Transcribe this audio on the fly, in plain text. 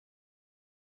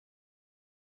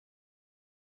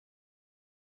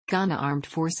Ghana Armed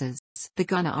Forces. The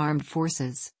Ghana Armed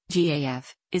Forces,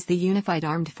 GAF, is the unified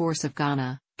armed force of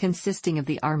Ghana, consisting of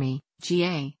the Army,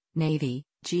 GA, Navy,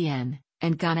 GN,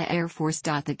 and Ghana Air Force.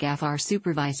 The GAF are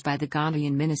supervised by the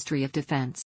Ghanaian Ministry of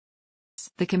Defence.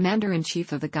 The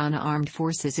Commander-in-Chief of the Ghana Armed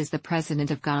Forces is the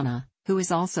President of Ghana, who is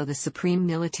also the Supreme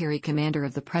Military Commander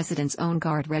of the President's Own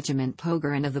Guard Regiment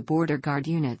POGR and of the Border Guard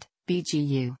Unit,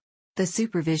 BGU. The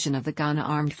supervision of the Ghana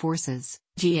Armed Forces,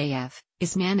 GAF,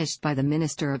 is managed by the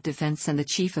Minister of Defence and the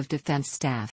Chief of Defence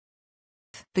Staff.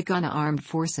 The Ghana Armed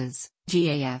Forces,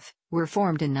 GAF, were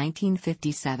formed in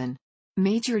 1957.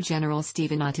 Major General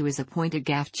Stephen Otu is appointed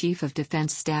GAF Chief of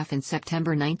Defence Staff in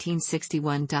September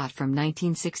 1961. From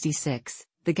 1966,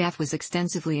 the GAF was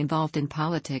extensively involved in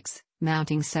politics,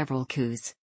 mounting several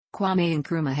coups. Kwame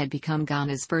Nkrumah had become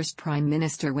Ghana's first Prime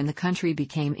Minister when the country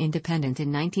became independent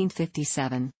in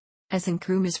 1957. As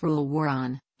Nkrumah's rule wore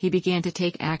on, he began to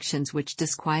take actions which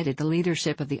disquieted the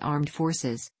leadership of the armed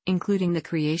forces, including the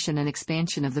creation and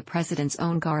expansion of the President's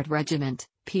Own Guard Regiment,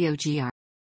 POGR.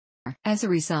 As a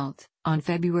result, on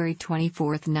February 24,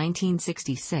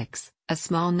 1966, a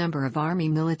small number of Army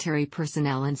military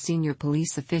personnel and senior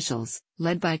police officials,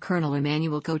 led by Colonel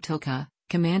Emmanuel Kotoka,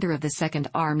 commander of the 2nd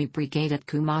Army Brigade at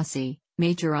Kumasi,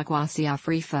 Major Akwasi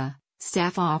Afrifa,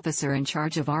 staff officer in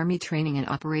charge of Army training and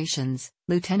operations,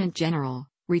 Lieutenant General,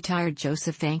 retired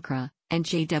Joseph Ankra, and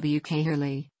J.W.K.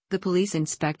 Hurley, the Police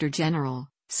Inspector General,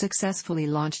 successfully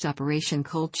launched Operation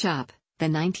Cold Chop, the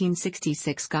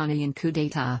 1966 Ghanaian coup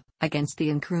d'état, against the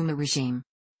Nkrumah regime.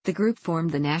 The group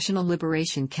formed the National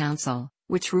Liberation Council,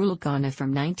 which ruled Ghana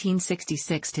from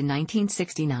 1966 to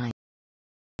 1969.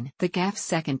 The GAF's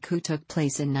second coup took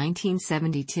place in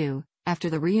 1972, after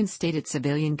the reinstated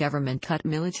civilian government cut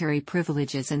military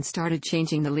privileges and started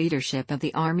changing the leadership of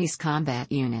the Army's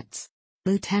combat units.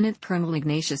 Lieutenant Colonel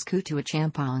Ignatius Kutu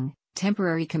Achampong,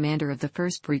 temporary commander of the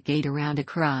 1st Brigade around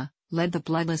Accra, led the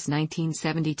bloodless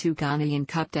 1972 Ghanaian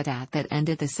coup d'état that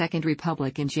ended the Second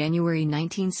Republic in January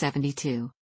 1972.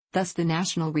 Thus the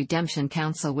National Redemption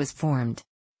Council was formed.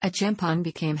 Achampong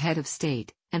became head of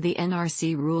state, and the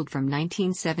NRC ruled from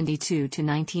 1972 to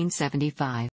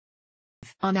 1975.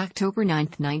 On October 9,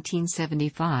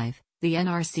 1975, the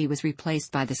NRC was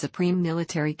replaced by the Supreme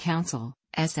Military Council,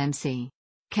 SMC.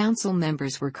 Council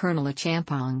members were Colonel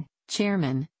Achampong,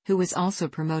 chairman, who was also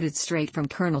promoted straight from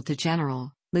colonel to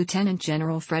general, Lieutenant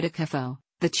General Fred Akufo,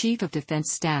 the Chief of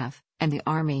Defence Staff, and the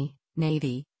Army,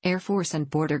 Navy, Air Force and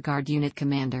Border Guard unit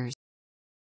commanders.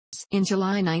 In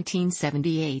July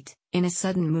 1978, in a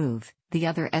sudden move, the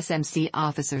other SMC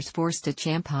officers forced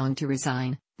Achampong to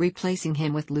resign, replacing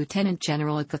him with Lieutenant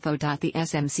General Akufo. The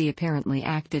SMC apparently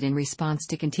acted in response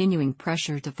to continuing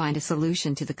pressure to find a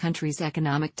solution to the country's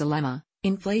economic dilemma.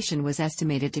 Inflation was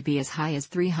estimated to be as high as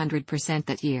 300%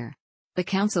 that year. The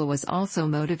council was also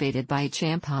motivated by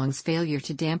Achampong's failure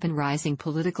to dampen rising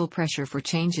political pressure for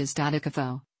changes.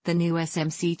 Akufo, the new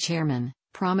SMC chairman,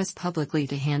 promised publicly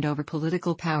to hand over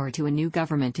political power to a new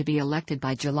government to be elected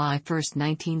by July 1,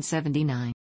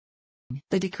 1979.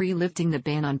 The decree lifting the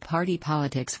ban on party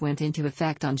politics went into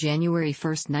effect on January 1,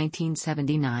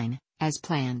 1979, as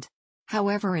planned.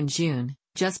 However, in June,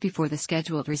 just before the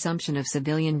scheduled resumption of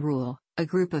civilian rule, a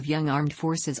group of young armed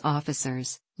forces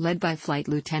officers, led by Flight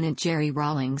Lieutenant Jerry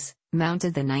Rawlings,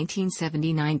 mounted the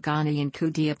 1979 Ghanaian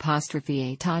coup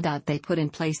d'état. They put in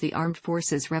place the Armed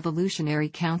Forces Revolutionary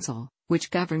Council, which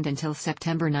governed until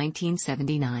September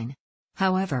 1979.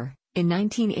 However, in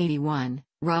 1981,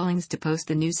 Rawlings deposed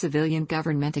the new civilian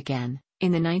government again,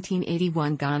 in the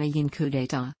 1981 Ghanaian coup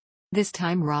d'état. This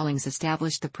time Rawlings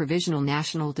established the Provisional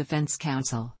National Defence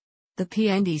Council. The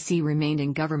PNDC remained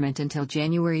in government until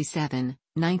January 7,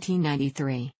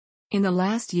 1993. In the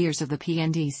last years of the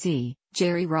PNDC,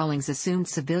 Jerry Rawlings assumed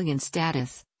civilian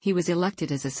status. He was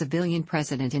elected as a civilian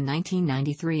president in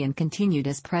 1993 and continued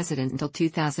as president until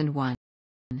 2001.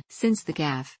 Since the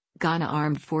GAF, Ghana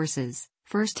Armed Forces,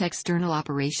 first external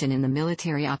operation in the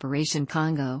Military Operation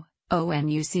Congo,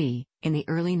 ONUC, in the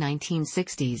early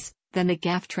 1960s, then the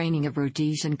GAF training of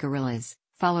Rhodesian guerrillas,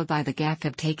 followed by the GAF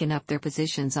have taken up their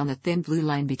positions on the thin blue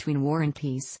line between war and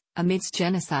peace, amidst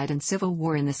genocide and civil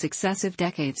war in the successive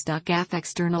decades. GAF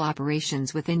external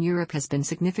operations within Europe has been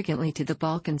significantly to the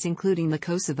Balkans, including the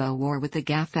Kosovo War, with the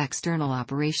GAF external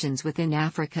operations within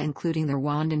Africa including the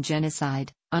Rwandan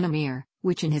genocide. Unamir,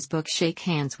 which in his book Shake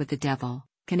Hands with the Devil,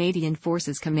 Canadian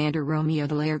Forces Commander Romeo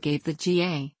Dallaire gave the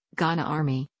GA, Ghana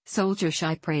Army, soldiers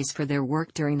high praise for their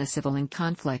work during the civilian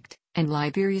conflict, and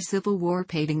Liberia Civil War,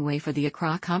 paving way for the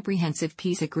Accra Comprehensive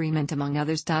Peace Agreement among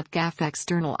others. GAF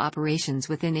external operations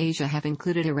within Asia have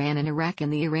included Iran and Iraq in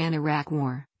the Iran-Iraq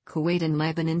War, Kuwait and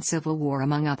Lebanon Civil War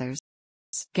among others.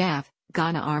 GAF,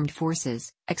 Ghana Armed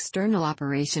Forces, external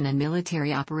operation and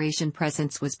military operation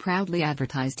presence was proudly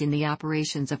advertised in the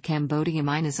operations of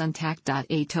Cambodia-UNTAC.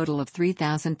 A total of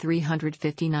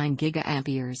 3,359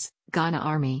 gigaamperes, Ghana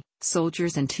Army,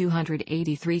 soldiers and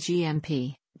 283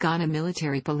 GMP, Ghana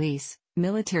Military Police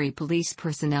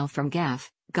personnel from GAF,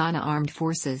 Ghana Armed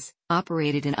Forces,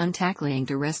 operated in UNTAC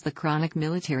to arrest the chronic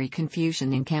military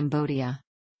confusion in Cambodia.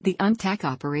 The UNTAC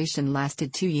operation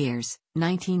lasted 2 years,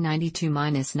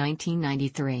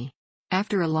 1992–1993.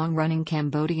 After a long-running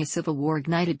Cambodia civil war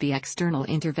ignited by external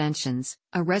interventions,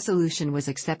 a resolution was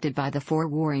accepted by the 4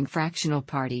 warring fractional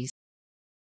parties.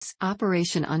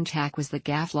 Operation UNTAC was the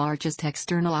GAF largest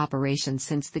external operation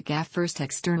since the GAF first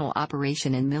external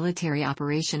operation and military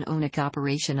operation ONUC.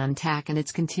 Operation UNTAC and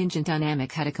its contingent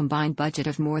UNAMIC had a combined budget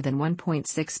of more than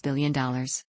 $1.6 billion.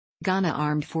 Ghana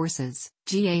Armed Forces,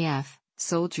 GAF,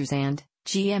 soldiers and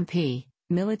GMP,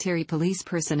 military police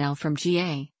personnel from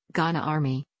GA, Ghana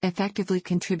Army, effectively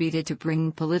contributed to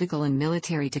bringing political and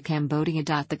military to Cambodia.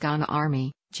 The Ghana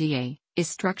Army, GA, is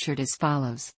structured as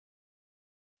follows.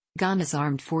 Ghana's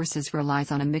armed forces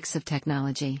relies on a mix of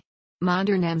technology.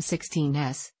 Modern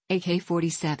M16s,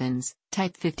 AK-47s,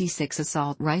 Type 56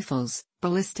 assault rifles,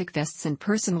 ballistic vests and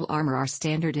personal armor are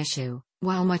standard issue,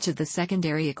 while much of the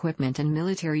secondary equipment and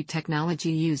military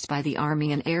technology used by the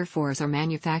Army and Air Force are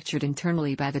manufactured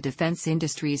internally by the Defense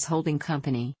Industries Holding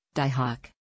Company, DIHOC.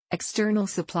 External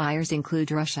suppliers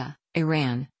include Russia,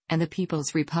 Iran, and the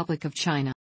People's Republic of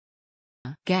China.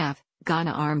 GAF,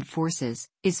 Ghana Armed Forces,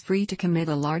 is free to commit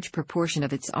a large proportion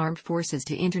of its armed forces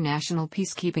to international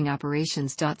peacekeeping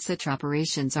operations. Such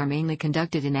operations are mainly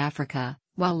conducted in Africa,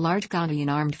 while large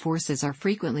Ghanaian armed forces are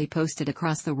frequently posted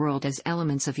across the world as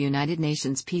elements of United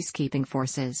Nations peacekeeping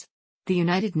forces. The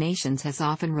United Nations has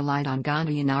often relied on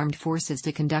Ghanaian armed forces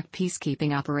to conduct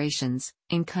peacekeeping operations,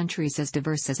 in countries as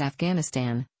diverse as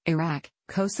Afghanistan, Iraq,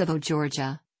 Kosovo,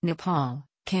 Georgia, Nepal,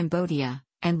 Cambodia,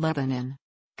 and Lebanon.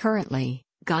 Currently,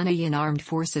 Ghanaian armed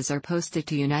forces are posted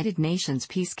to United Nations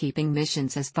peacekeeping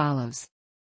missions as follows.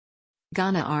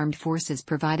 Ghana Armed Forces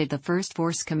provided the first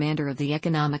force commander of the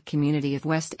Economic Community of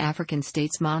West African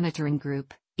States Monitoring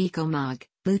Group, ECOMOG,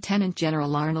 Lieutenant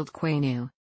General Arnold Kwame.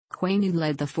 Kwame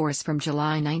led the force from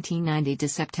July 1990 to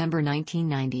September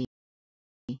 1990.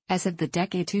 As of the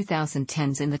decade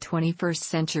 2010s in the 21st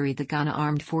century, the Ghana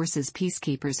Armed Forces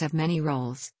peacekeepers have many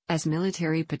roles, as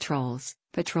military patrols,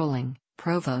 patrolling,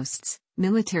 provosts,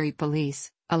 military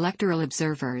police, electoral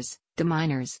observers,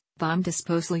 deminers, bomb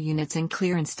disposal units and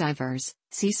clearance divers,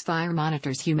 ceasefire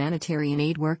monitors, humanitarian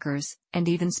aid workers, and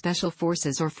even special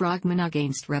forces or frogmen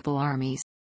against rebel armies.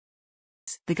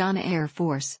 The Ghana Air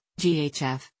Force,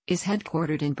 GHF, is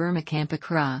headquartered in Burma Camp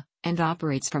Accra, and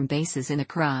operates from bases in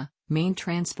Accra, Main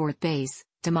Transport Base,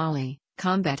 Tamale,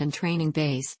 Combat and Training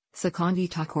Base, Sekondi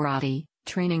Takoradi,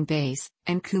 Training Base,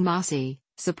 and Kumasi,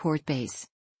 Support Base.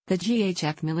 The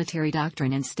GHF military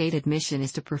doctrine and stated mission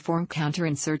is to perform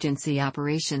counterinsurgency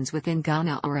operations within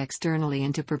Ghana or externally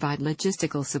and to provide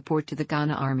logistical support to the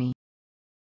Ghana Army.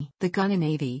 The Ghana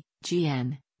Navy,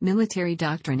 GN, military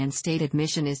doctrine and stated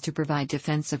mission is to provide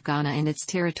defense of Ghana and its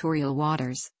territorial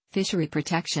waters, fishery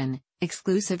protection,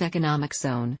 exclusive economic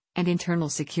zone, and internal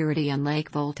security on Lake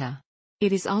Volta.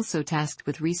 It is also tasked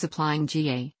with resupplying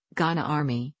GA, Ghana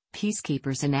Army,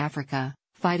 peacekeepers in Africa,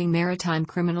 fighting maritime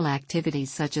criminal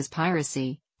activities such as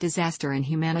piracy, disaster and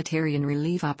humanitarian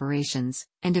relief operations,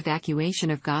 and evacuation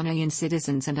of Ghanaian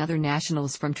citizens and other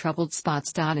nationals from troubled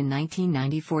spots. In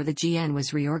 1994 the GN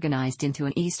was reorganized into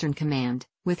an Eastern Command,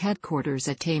 with headquarters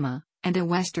at Tema, and a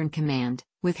Western Command,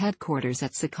 with headquarters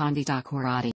at Sekondi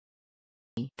Takoradi.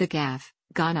 The GAF,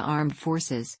 Ghana Armed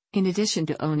Forces, in addition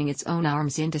to owning its own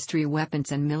arms industry,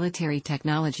 weapons and military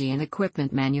technology and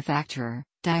equipment manufacturer,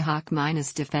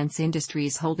 DIHOC Defense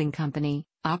Industries Holding Company,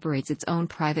 operates its own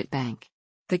private bank.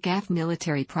 The GAF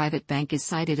Military Private Bank is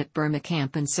sited at Burma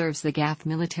Camp and serves the GAF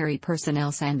military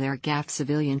personnel and their GAF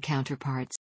civilian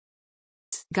counterparts.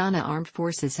 Ghana Armed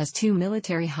Forces has 2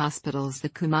 military hospitals, the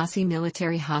Kumasi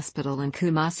Military Hospital in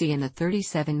Kumasi and the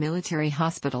 37 Military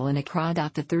Hospital in Accra.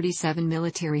 The 37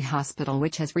 Military Hospital,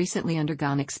 which has recently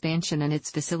undergone expansion, and its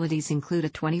facilities include a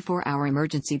 24-hour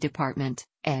emergency department,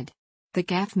 ed. The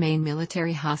GAF Main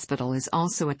Military Hospital is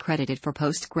also accredited for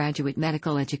postgraduate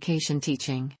medical education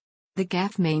teaching. The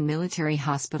GAF Main Military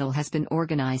Hospital has been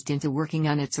organized into working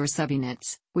units or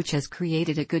subunits, which has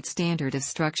created a good standard of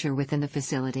structure within the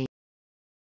facility.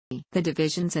 The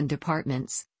divisions and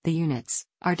departments, the units,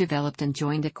 are developed and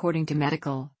joined according to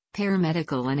medical,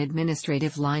 paramedical and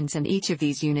administrative lines, and each of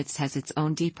these units has its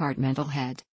own departmental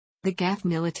head. The GAF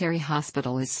Military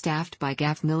Hospital is staffed by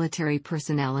GAF military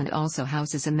personnel and also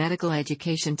houses a medical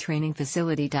education training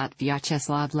facility.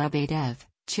 Vyacheslav Lebedev,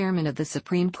 chairman of the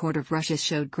Supreme Court of Russia,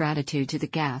 showed gratitude to the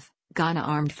GAF, Ghana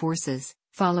Armed Forces,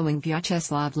 following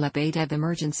Vyacheslav Lebedev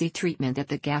emergency treatment at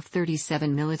the GAF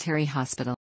 37 military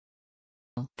hospital.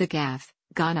 The GAF,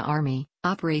 Ghana Army,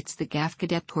 operates the GAF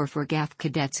Cadet Corps for GAF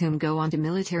cadets whom go on to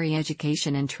military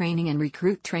education and training and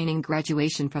recruit training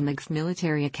graduation from the GAF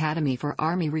Military Academy for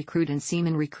Army Recruit and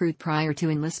Seaman Recruit prior to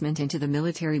enlistment into the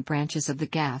military branches of the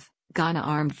GAF, Ghana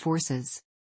Armed Forces.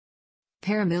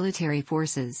 Paramilitary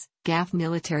Forces, GAF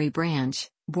Military Branch,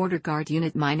 Border Guard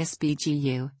Unit -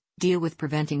 BGU, deal with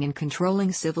preventing and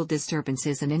controlling civil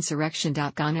disturbances and insurrection.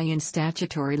 Ghanaian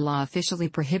statutory law officially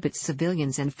prohibits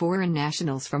civilians and foreign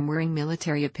nationals from wearing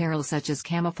military apparel such as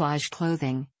camouflage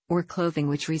clothing, or clothing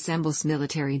which resembles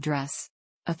military dress.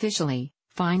 Officially,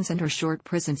 fines and/or short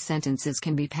prison sentences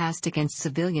can be passed against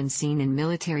civilians seen in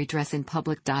military dress in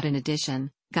public. In addition,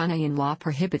 Ghanaian law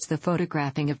prohibits the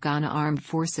photographing of Ghana Armed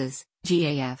Forces,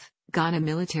 GAF, Ghana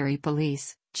Military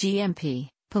Police, GMP,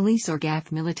 police or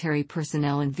GAF military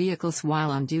personnel in vehicles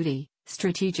while on duty,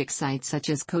 strategic sites such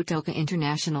as Kotoka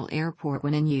International Airport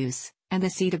when in use, and the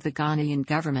seat of the Ghanaian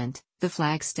government, the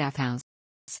Flagstaff House.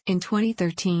 In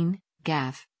 2013,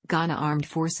 GAF, Ghana Armed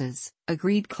Forces,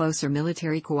 agreed closer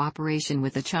military cooperation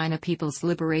with the China People's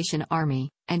Liberation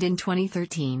Army, and in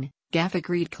 2013, GAF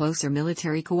agreed closer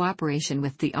military cooperation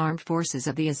with the Armed Forces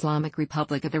of the Islamic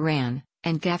Republic of Iran,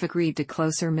 and GAF agreed to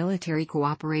closer military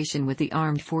cooperation with the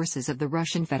Armed Forces of the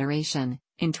Russian Federation,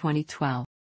 in 2012.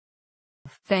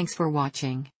 Thanks for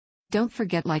watching. Don't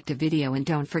forget to like the video and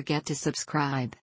don't forget to subscribe.